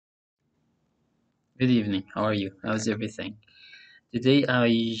Good evening. How are you? How's everything? Today,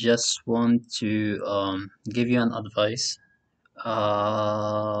 I just want to give you an advice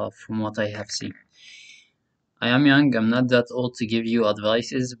from what I have seen. I am young. I'm not that old to give you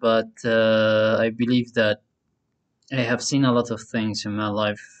advices, but I believe that I have seen a lot of things in my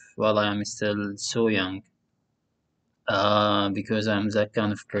life while I am still so young. Because I'm that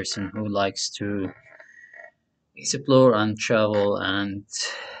kind of person who likes to explore and travel and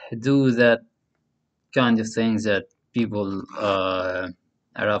do that kind of things that people are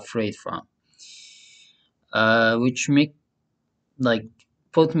afraid from, which make like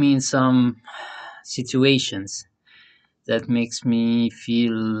put me in some situations that makes me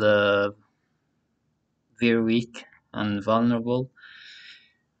feel very weak and vulnerable.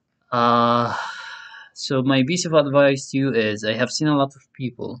 Uh, so my piece of advice to you is I have seen a lot of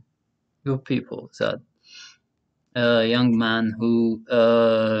people, good people, that young man who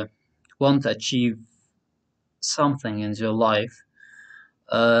want to achieve something in their life.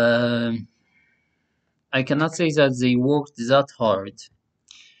 Um I cannot say that they worked that hard,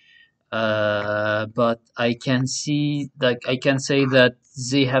 but I can say that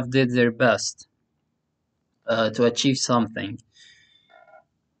they have did their best to achieve something,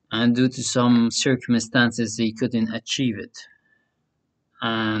 and due to some circumstances they couldn't achieve it.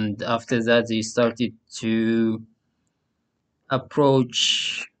 And after that, they started to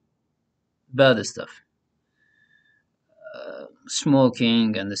approach bad stuff,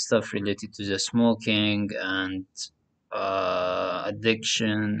 smoking and the stuff related to the smoking and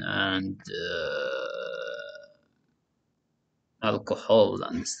addiction and alcohol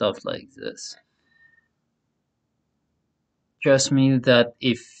and stuff like this. Trust me that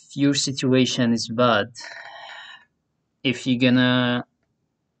if your situation is bad, if you're gonna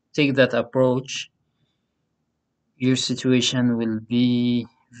take that approach, your situation will be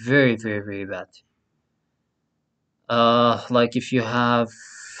very, very, very bad. Like if you have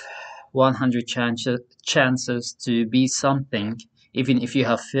 100 chances to be something, even if you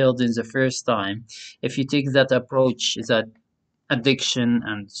have failed in the first time, if you take that approach, that addiction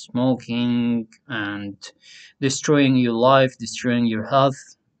and smoking and destroying your life, destroying your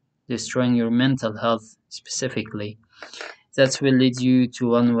health, destroying your mental health specifically, that will lead you to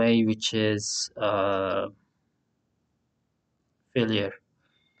one way, which is failure.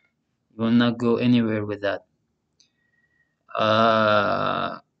 You will not go anywhere with that.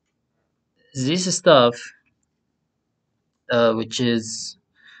 Uh, this stuff, which is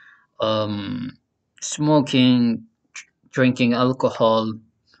um, smoking, drinking alcohol,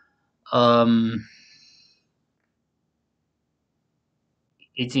 um,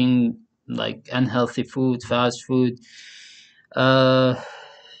 eating like unhealthy food, fast food, uh,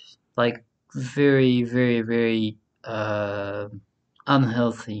 like very, very, very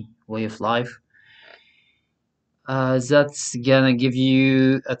unhealthy way of life. That's gonna give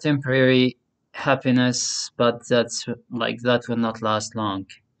you a temporary happiness, but that will not last long.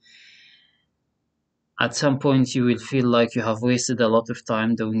 At some point, you will feel like you have wasted a lot of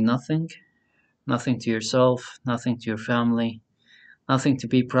time doing nothing, nothing to yourself, nothing to your family, nothing to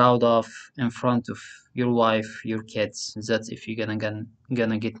be proud of in front of your wife, your kids. That's if you're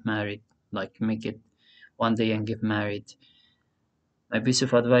gonna get married, like make it one day and get married. My piece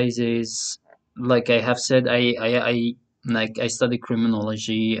of advice is, like I have said, I study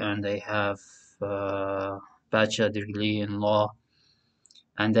criminology and I have bachelor degree in law,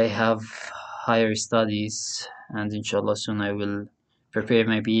 and I have higher studies, and inshallah soon I will prepare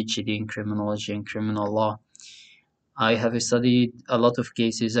my PhD in criminology and criminal law. I have studied a lot of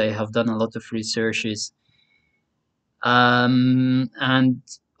cases. I have done a lot of researches, and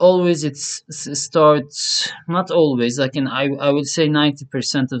always it starts, not always. I would say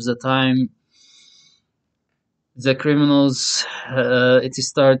 90% of the time, the criminals, it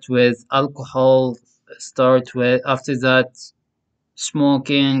start with alcohol, start with after that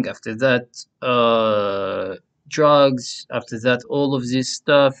smoking, after that drugs, after that all of this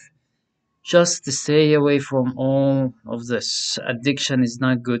stuff. Just to stay away from all of this. Addiction is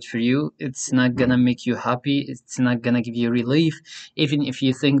not good for you. It's not gonna make you happy. It's not gonna give you relief. Even if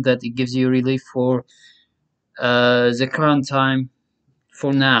you think that it gives you relief for the current time,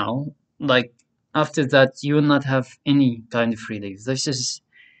 for now, like after that, you will not have any kind of relief. This is,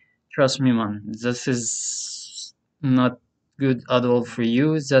 trust me, man, this is not good at all for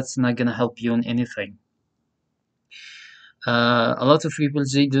you. That's not gonna help you in anything. A lot of people,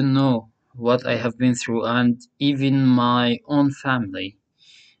 they don't know what I have been through, and even my own family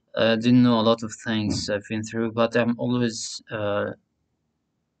didn't know a lot of things I've been through. But I'm always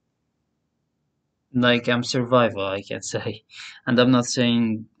like I'm survivor, I can say, and I'm not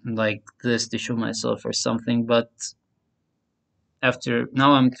saying like this to show myself or something. But after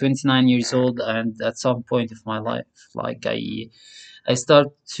now, I'm 29 years old, and at some point of my life, like I start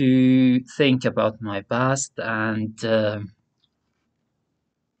to think about my past, and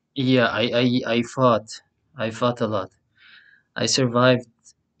yeah, I fought a lot. I survived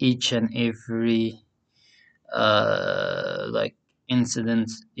each and every like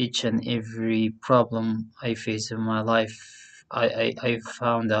incident, each and every problem I face in my life. I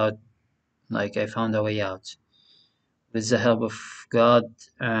found out, like I found a way out with the help of God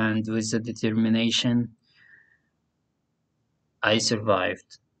and with the determination. I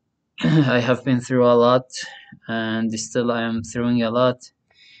survived. I have been through a lot, and still I am throwing a lot.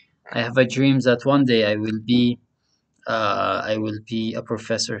 I have a dream that one day I will be a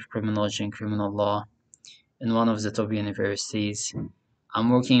professor of criminology and criminal law in one of the top universities. I'm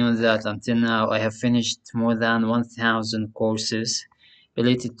working on that until now. I have finished more than 1,000 courses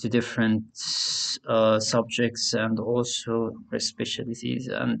related to different subjects and also specialties.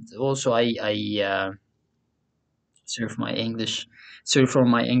 And also, I serve my English, sorry for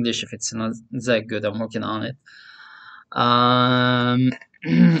my English if it's not that good. I'm working on it. Um,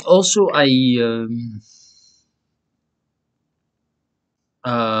 also, I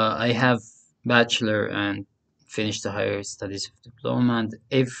have bachelor and finished the higher studies of diploma, and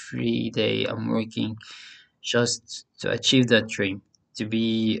every day I'm working just to achieve that dream to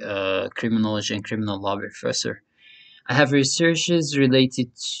be a criminology and criminal law professor. I have researches related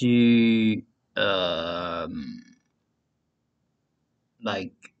to um,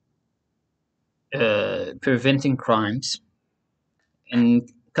 like preventing crimes in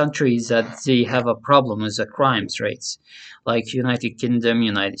countries that they have a problem with the crimes rates, like United Kingdom,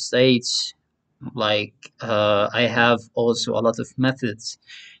 United States. Like I have also a lot of methods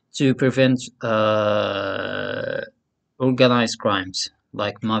to prevent organized crimes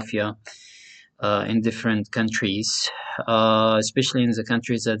like mafia in different countries, especially in the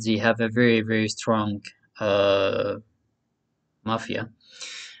countries that they have a very strong uh, mafia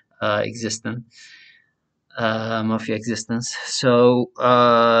existence. Mafia existence. So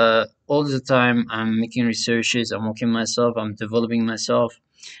all the time I'm making researches, I'm working myself, I'm developing myself.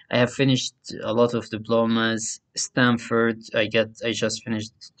 I have finished a lot of diplomas. Stanford, I just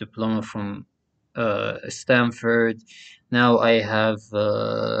finished diploma from Stanford. Now I have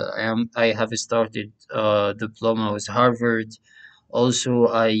started diploma with Harvard. Also,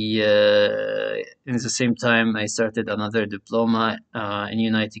 in the same time I started another diploma in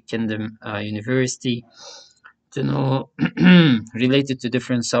United Kingdom University to know related to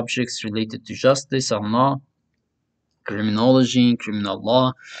different subjects related to justice and law, criminology, criminal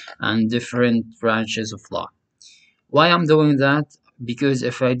law, and different branches of law. Why I'm doing that? Because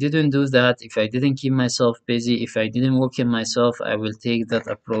if I didn't do that, if I didn't keep myself busy, if I didn't work in myself, I will take that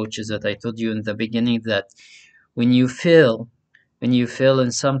approach that I told you in the beginning, that when you fail, when you fail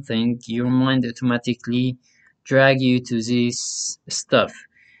in something, your mind automatically drag you to this stuff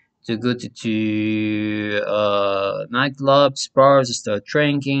to go to nightclubs, bars, start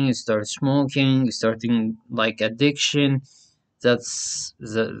drinking, start smoking, starting like addiction. That's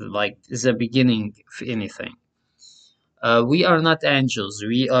the beginning of anything. We are not angels.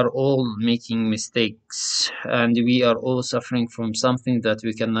 We are all making mistakes, and we are all suffering from something that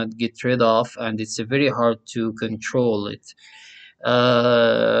we cannot get rid of, and it's very hard to control it.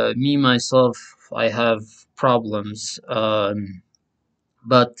 Me myself, I have problems.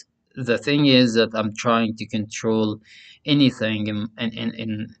 But the thing is that I'm trying to control anything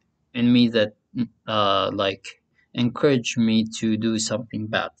in me that like encourage me to do something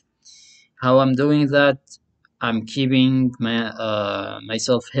bad. How I'm doing that? I'm keeping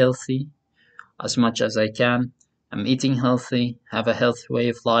myself healthy as much as I can. I'm eating healthy, have a healthy way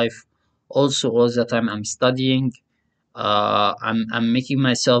of life. Also, all the time I'm studying. I'm making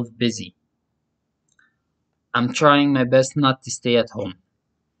myself busy. I'm trying my best not to stay at home.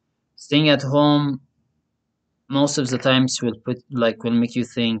 Staying at home most of the times will make you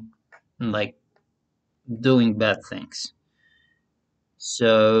think like doing bad things.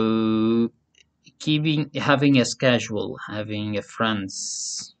 So keeping having a schedule, having a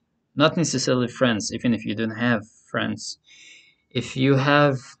friends, not necessarily friends, even if you don't have friends, if you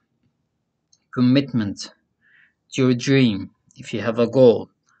have commitment to your dream, if you have a goal,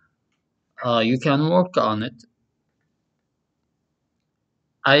 you can work on it.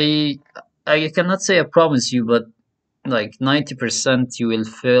 I I cannot say I promise you, but like 90% you will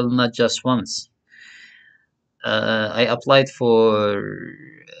fail not just once. I applied for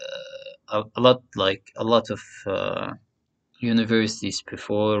a lot of universities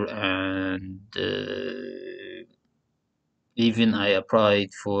before, and Even I applied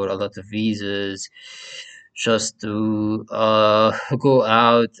for a lot of visas just to go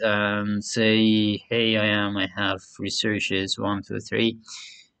out and say, "Hey, I have researches 1, 2, 3."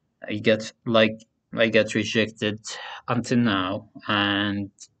 I get like I get rejected until now, and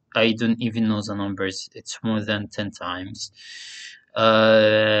I don't even know the numbers. It's more than 10 times.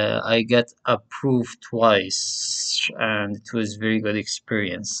 I get approved twice, and it was very good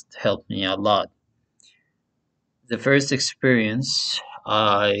experience. It helped me a lot. The first experience,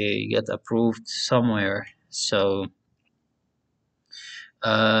 I get approved somewhere, so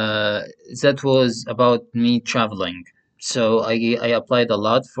uh, that was about me traveling. So I applied a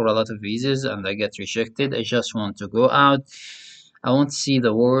lot for a lot of visas and I get rejected. I just want to go out. I want to see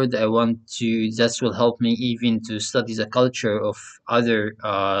the world. I want to, that will help me even to study the culture of other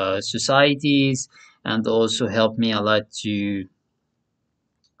societies, and also help me a lot to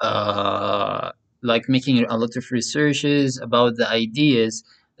uh, like making a lot of researches about the ideas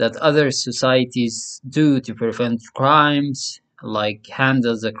that other societies do to prevent crimes, like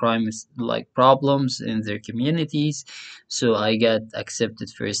handle the crimes like problems in their communities. So I got accepted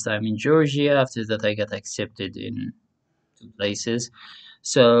first time in Georgia. After that, I got accepted in two places.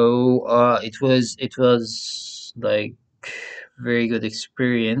 So it was like very good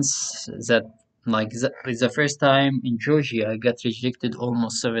experience. That like the first time in Georgia, I got rejected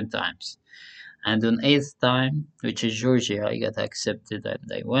almost 7 times, and on eighth time, which is Georgia, I got accepted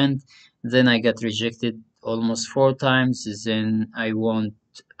and I went. Then I got rejected almost 4 times. Then I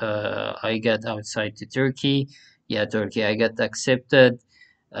got outside to Turkey. Yeah, Turkey. I got accepted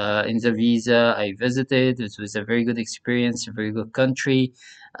in the visa. I visited. It was a very good experience, a very good country.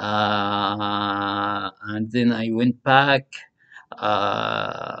 And then I went back.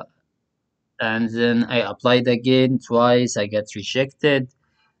 Uh, and then I applied again twice. I got rejected.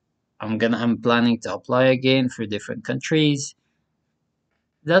 I'm planning to apply again for different countries.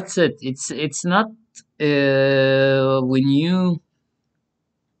 That's it. It's not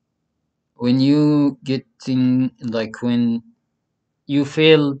when you getting like when you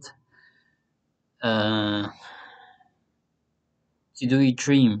failed uh to do your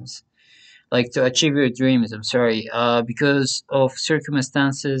dreams, like to achieve your dreams. I'm sorry, because of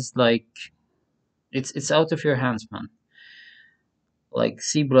circumstances, like it's out of your hands, man. Like,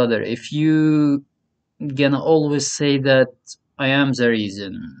 see, brother, if you gonna always say that I am the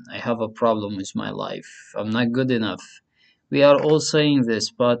reason, I have a problem with my life, I'm not good enough. We are all saying this,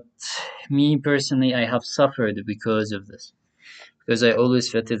 but me personally, I have suffered because of this. Because I always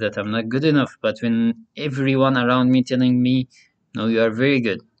felt that I'm not good enough. But when everyone around me telling me, no, you are very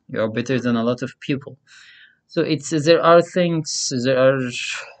good, you are better than a lot of people. So it's there are things, there are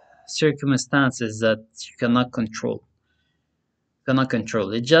circumstances that you cannot control.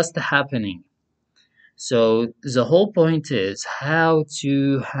 It's just happening. So the whole point is how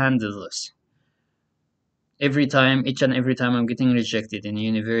to handle this. Each and every time I'm getting rejected in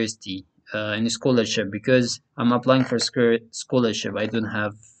university, in a scholarship, because I'm applying for scholarship. I don't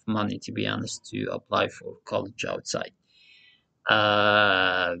have money, to be honest, to apply for college outside.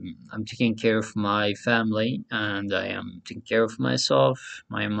 I'm taking care of my family, and I am taking care of myself,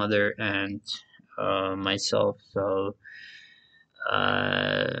 my mother, and myself. So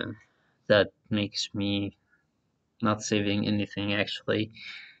uh, that makes me not saving anything actually.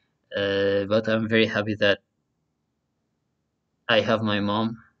 But I'm very happy that I have my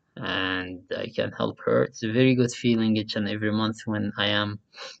mom and I can help her. It's a very good feeling each and every month when I am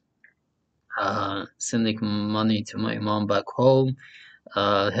sending money to my mom back home,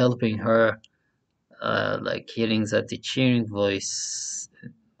 helping her, like hearing that the cheering voice,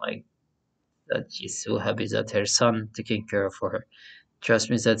 like that she's so happy that her son taking care of her.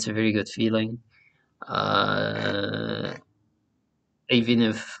 Trust me, that's a very good feeling. Uh, Even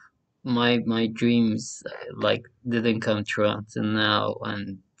if my dreams like didn't come true until now,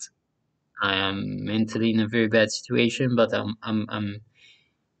 and I am mentally in a very bad situation, but I'm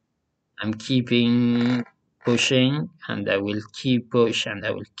keeping pushing, and I will keep push, and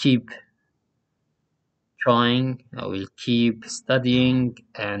I will keep trying. I will keep studying,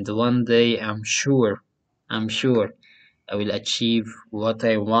 and one day I'm sure I will achieve what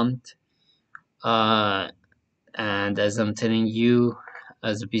I want. Uh, and as I'm telling you,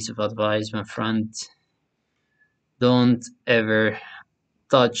 as a piece of advice, my friend, don't ever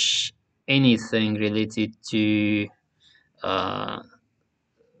touch anything related to uh,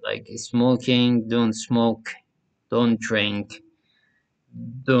 like smoking. Don't smoke, don't drink,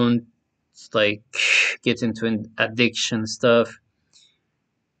 don't like get into an addiction stuff,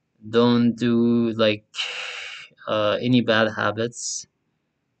 don't do any bad habits.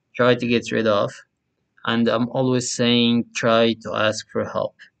 Try to get rid of. And I'm always saying try to ask for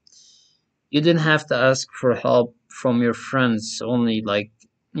help. You didn't have to ask for help from your friends only. Like,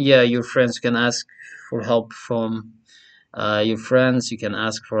 yeah, your friends can ask for help from your friends. You can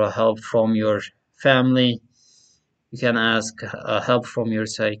ask for help from your family. You can ask help from your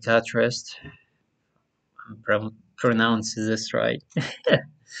psychiatrist. Pronounce this right.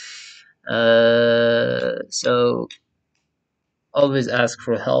 So always ask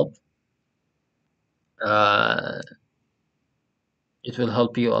for help. Uh, it will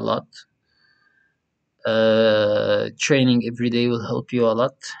help you a lot. Training every day will help you a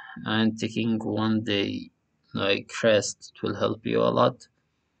lot, and taking one day like rest it will help you a lot.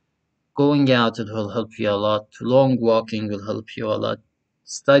 Going out it will help you a lot. Long walking will help you a lot.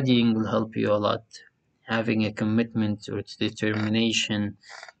 Studying will help you a lot. Having a commitment or determination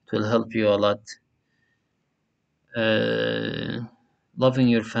it will help you a lot. Uh, Loving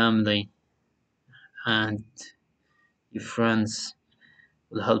your family and your friends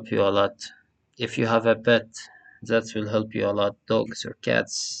will help you a lot. If you have a pet, that will help you a lot. Dogs or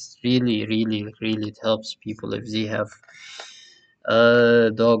cats, really, really, really, it helps people if they have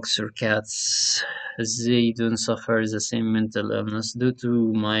dogs or cats. They don't suffer the same mental illness. Due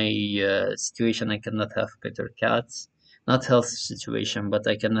to my situation, I cannot have pet or cats. Not health situation, but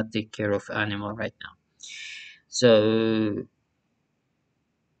I cannot take care of animal right now. So,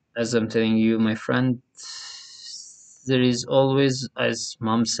 as I'm telling you, my friend, there is always, as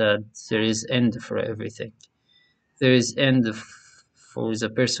mom said, there is end for everything. There is end for the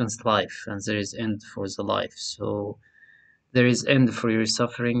person's life, and there is end for the life. So there is end for your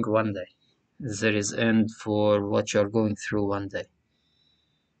suffering one day. There is end for what you're going through one day.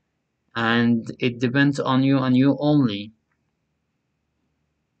 And it depends on you and you only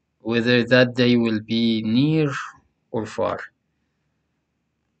whether that day will be near or far.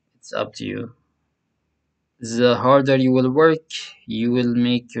 It's up to you. The harder you will work, you will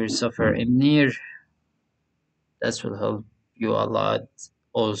make your suffering near. That will help you a lot.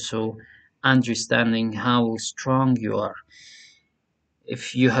 Also, understanding how strong you are.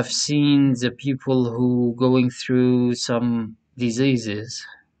 If you have seen the people who going through some diseases,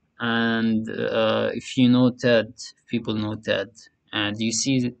 and if you know TED, people know TED, and you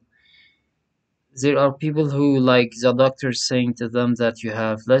see there are people who like the doctor saying to them that you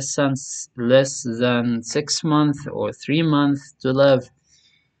have less than 6 months or 3 months to live.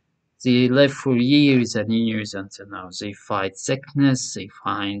 They live for years and years until now. They fight sickness, they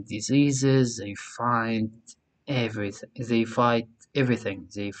find diseases, they find everything. They fight everything.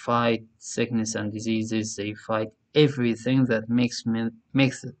 They fight sickness and diseases. They fight everything that makes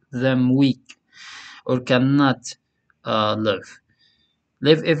them weak or cannot live.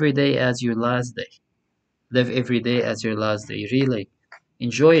 Live every day as your last day. Live every day as your last day. Really,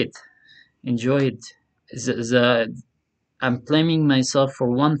 enjoy it. Enjoy it. The I'm blaming myself for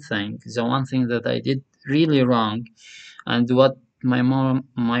one thing, the one thing that I did really wrong, and what my mom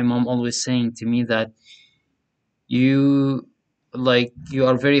always saying to me that you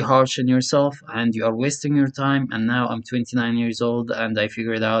are very harsh on yourself and you are wasting your time. And now I'm 29 years old and I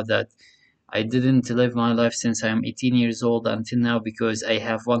figured out that I didn't live my life since I'm 18 years old until now because I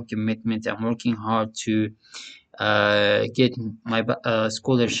have one commitment. I'm working hard to get my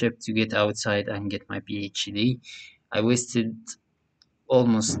scholarship to get outside and get my PhD. I wasted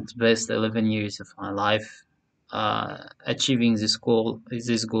almost the best 11 years of my life achieving this goal,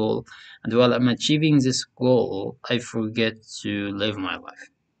 and while I'm achieving this goal I forget to live my life.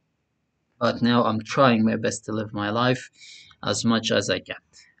 But now I'm trying my best to live my life as much as I can.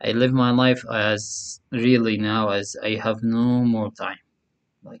 I live my life as really now as I have no more time,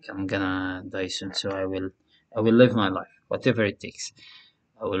 like I'm gonna die soon, so I will live my life whatever it takes.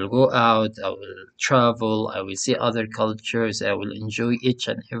 I will go out, I will travel, I will see other cultures, I will enjoy each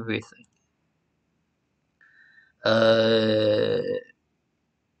and everything. Uh,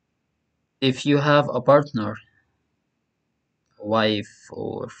 if you have a partner, wife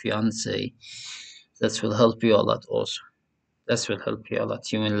or fiance, that will help you a lot also. That will help you a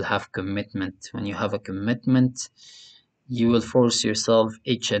lot. You will have commitment. When you have a commitment, you will force yourself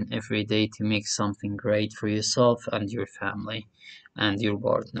each and every day to make something great for yourself and your family and your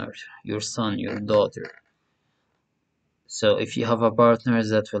partner, your son, your daughter. So if you have a partner,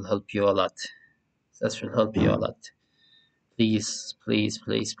 that will help you a lot. That will help you a lot. Please, please,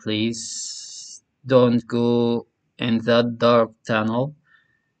 please, please don't go in that dark tunnel.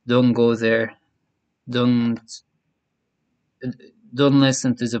 Don't go there. Don't don't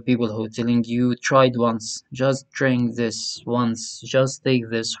listen to the people who are telling you try it once. Just drink this once. Just take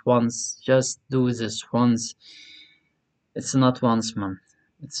this once. Just do this once. It's not once, man.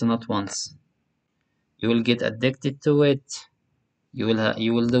 It's not once. You will get addicted to it. You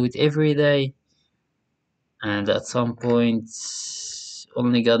will do it every day, and at some point,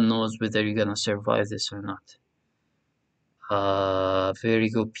 only God knows whether you're gonna survive this or not. Very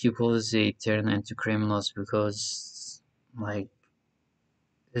good people, they turn into criminals because, like,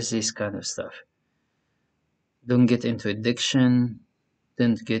 this is kind of stuff. Don't get into addiction.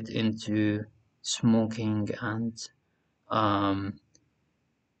 Don't get into smoking um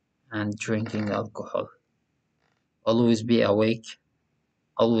and drinking alcohol. Always be awake.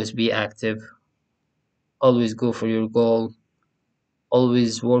 Always be active. Always go for your goal.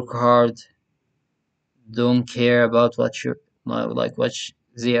 Always work hard. Don't care about what you like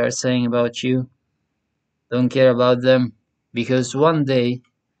they are saying about you. Don't care about them, because one day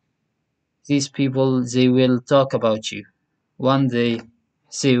these people, they will talk about you. One day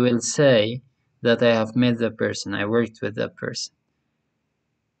they will say that I have met that person, I worked with that person.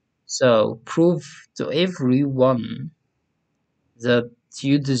 So prove to everyone that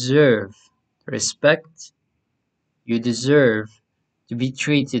you deserve respect, you deserve to be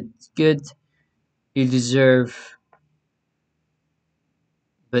treated good, you deserve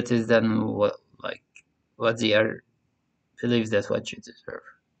better than what they are believe that what you deserve.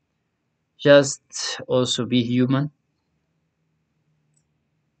 Just also be human.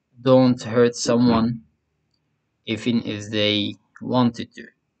 Don't hurt someone even if they wanted to.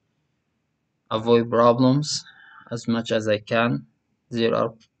 Avoid problems as much as I can. There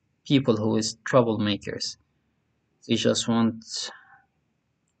are people who is troublemakers. They just want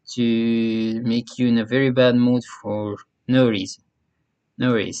to make you in a very bad mood for no reason.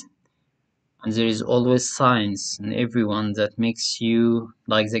 No reason. And there is always signs in everyone that makes you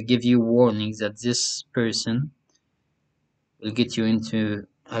that give you warnings that this person will get you into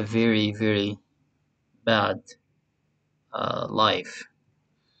a very, very bad life.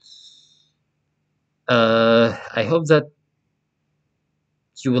 I hope that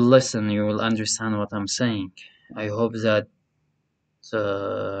you will listen, you will understand what I'm saying. I hope that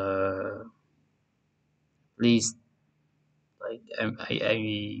uh, at least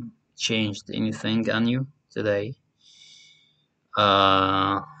I changed anything on you today.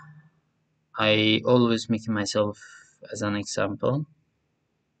 Uh, I always make myself as an example.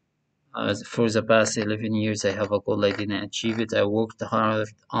 As for the past 11 years, I have a goal, I didn't achieve it. I worked hard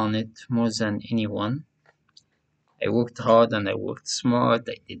on it more than anyone. I worked hard and I worked smart.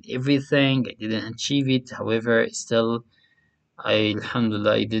 I did everything. I didn't achieve it. However, still,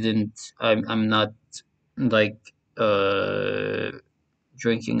 alhamdulillah, I'm not like uh,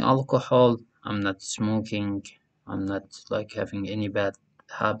 drinking alcohol. I'm not smoking. I'm not like having any bad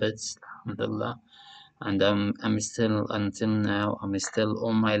habits. Alhamdulillah. And I'm still, until now, I'm still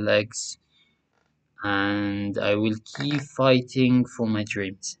on my legs, and I will keep fighting for my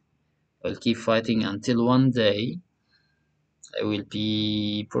dreams. I'll keep fighting until one day I will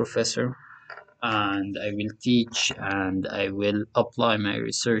be professor, and I will teach, and I will apply my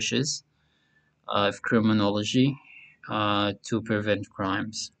researches of criminology to prevent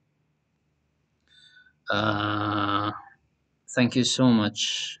crimes. Uh, Thank you so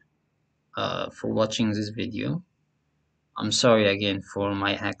much for watching this video. I'm sorry again for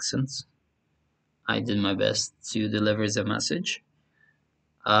my accents. I did my best to deliver the message.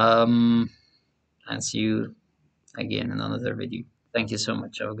 Um, and see you again in another video. Thank you so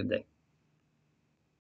much. Have a good day.